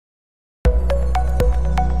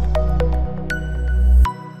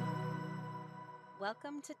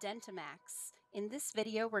Welcome to DentiMax. In this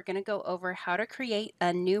video, we're going to go over how to create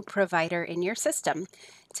a new provider in your system.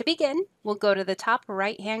 To begin, we'll go to the top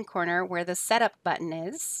right-hand corner where the Setup button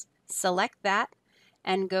is, select that,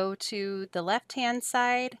 and go to the left-hand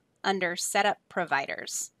side under Setup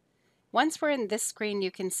Providers. Once we're in this screen,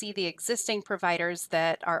 you can see the existing providers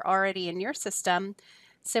that are already in your system.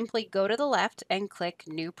 Simply go to the left and click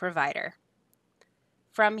New Provider.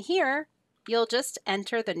 From here, you'll just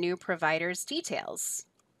enter the new provider's details.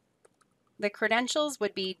 The credentials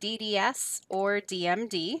would be DDS or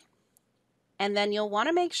DMD, and then you'll want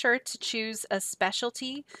to make sure to choose a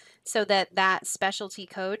specialty so that that specialty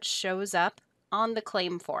code shows up on the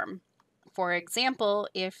claim form. For example,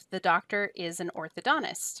 if the doctor is an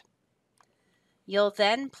orthodontist. You'll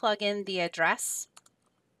then plug in the address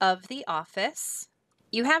of the office.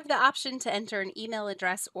 You have the option to enter an email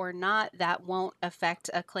address or not. That won't affect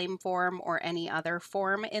a claim form or any other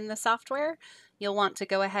form in the software. You'll want to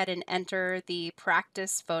go ahead and enter the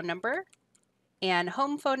practice phone number. And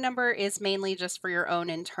home phone number is mainly just for your own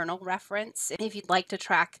internal reference. If you'd like to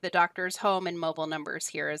track the doctor's home and mobile numbers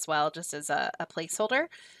here as well, just as a placeholder.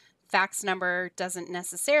 Fax number doesn't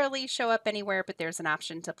necessarily show up anywhere, but there's an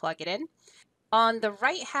option to plug it in. On the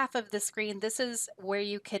right half of the screen, this is where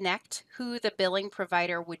you connect who the billing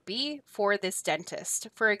provider would be for this dentist.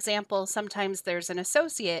 For example, sometimes there's an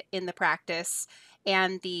associate in the practice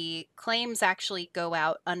and the claims actually go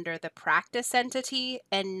out under the practice entity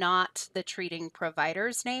and not the treating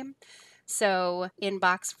provider's name. So in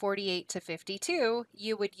box 48 to 52,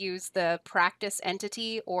 you would use the practice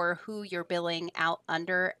entity or who you're billing out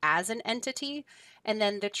under as an entity, and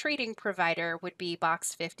then the treating provider would be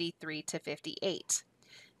box 53 to 58.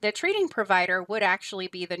 The treating provider would actually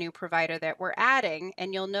be the new provider that we're adding,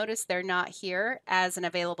 and you'll notice they're not here as an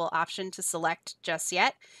available option to select just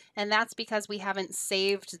yet, and that's because we haven't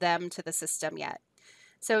saved them to the system yet.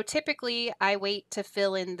 So typically I wait to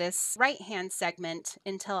fill in this right-hand segment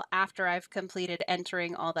until after I've completed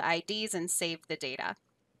entering all the IDs and saved the data.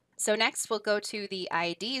 So next we'll go to the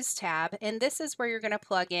IDs tab, and this is where you're going to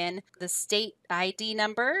plug in the state ID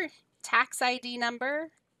number, tax ID number,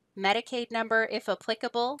 Medicaid number if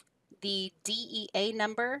applicable, the DEA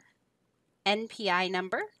number, NPI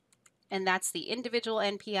number, and that's the individual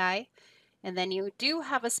NPI. And then you do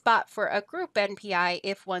have a spot for a group NPI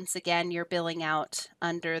if, once again, you're billing out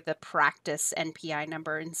under the practice NPI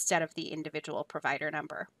number instead of the individual provider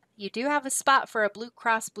number. You do have a spot for a Blue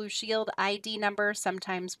Cross Blue Shield ID number.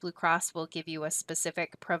 Sometimes Blue Cross will give you a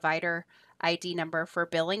specific provider ID number for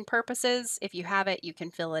billing purposes. If you have it, you can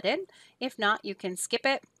fill it in. If not, you can skip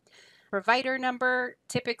it. Provider number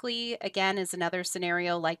typically, again, is another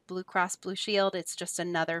scenario like Blue Cross Blue Shield. It's just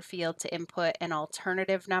another field to input an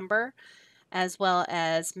alternative number, as well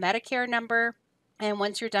as Medicare number. And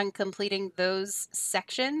once you're done completing those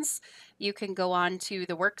sections, you can go on to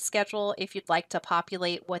the work schedule if you'd like to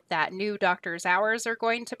populate what that new doctor's hours are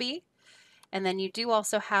going to be. And then you do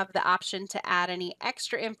also have the option to add any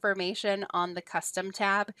extra information on the custom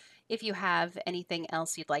tab if you have anything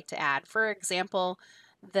else you'd like to add. For example,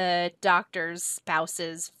 the doctor's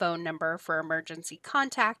spouse's phone number for emergency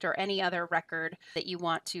contact or any other record that you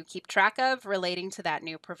want to keep track of relating to that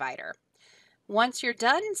new provider. Once you're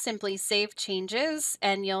done, simply save changes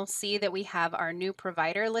and you'll see that we have our new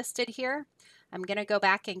provider listed here. I'm going to go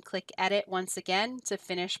back and click Edit once again to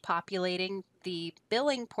finish populating the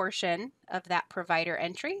billing portion of that provider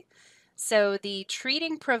entry. So the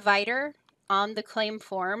treating provider on the claim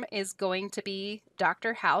form is going to be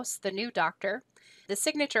Dr. House, the new doctor. The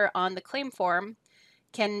signature on the claim form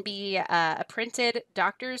can be a printed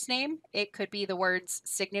doctor's name. It could be the words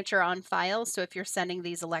signature on file. So if you're sending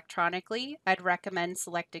these electronically, I'd recommend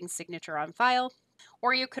selecting signature on file.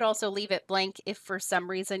 Or you could also leave it blank if for some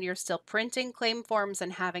reason you're still printing claim forms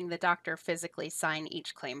and having the doctor physically sign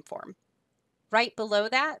each claim form. Right below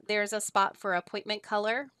that, there's a spot for appointment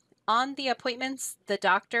color. On the appointments, the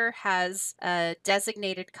doctor has a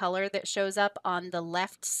designated color that shows up on the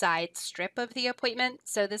left side strip of the appointment.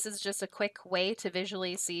 So this is just a quick way to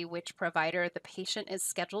visually see which provider the patient is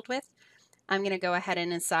scheduled with. I'm going to go ahead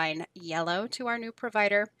and assign yellow to our new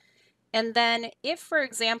provider. And then if, for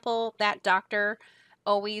example, that doctor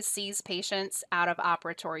always sees patients out of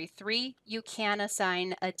operatory 3, you can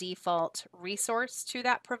assign a default resource to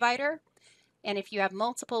that provider. And if you have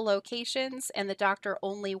multiple locations and the doctor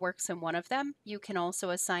only works in one of them, you can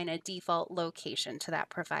also assign a default location to that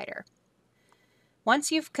provider.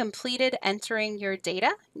 Once you've completed entering your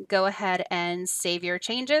data, go ahead and save your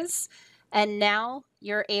changes. And now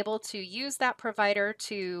you're able to use that provider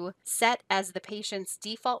to set as the patient's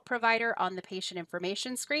default provider on the patient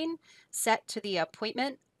information screen, set to the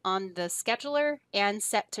appointment on the scheduler and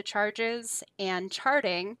set to charges and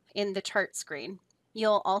charting in the chart screen.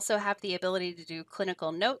 You'll also have the ability to do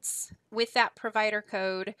clinical notes with that provider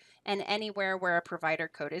code and anywhere where a provider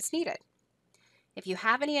code is needed. If you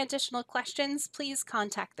have any additional questions, please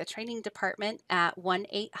contact the training department at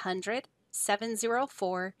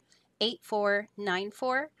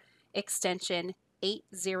 1-800-704-8494, extension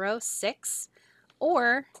 806,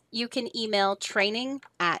 or you can email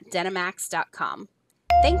training@dentimax.com.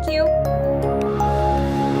 Thank you.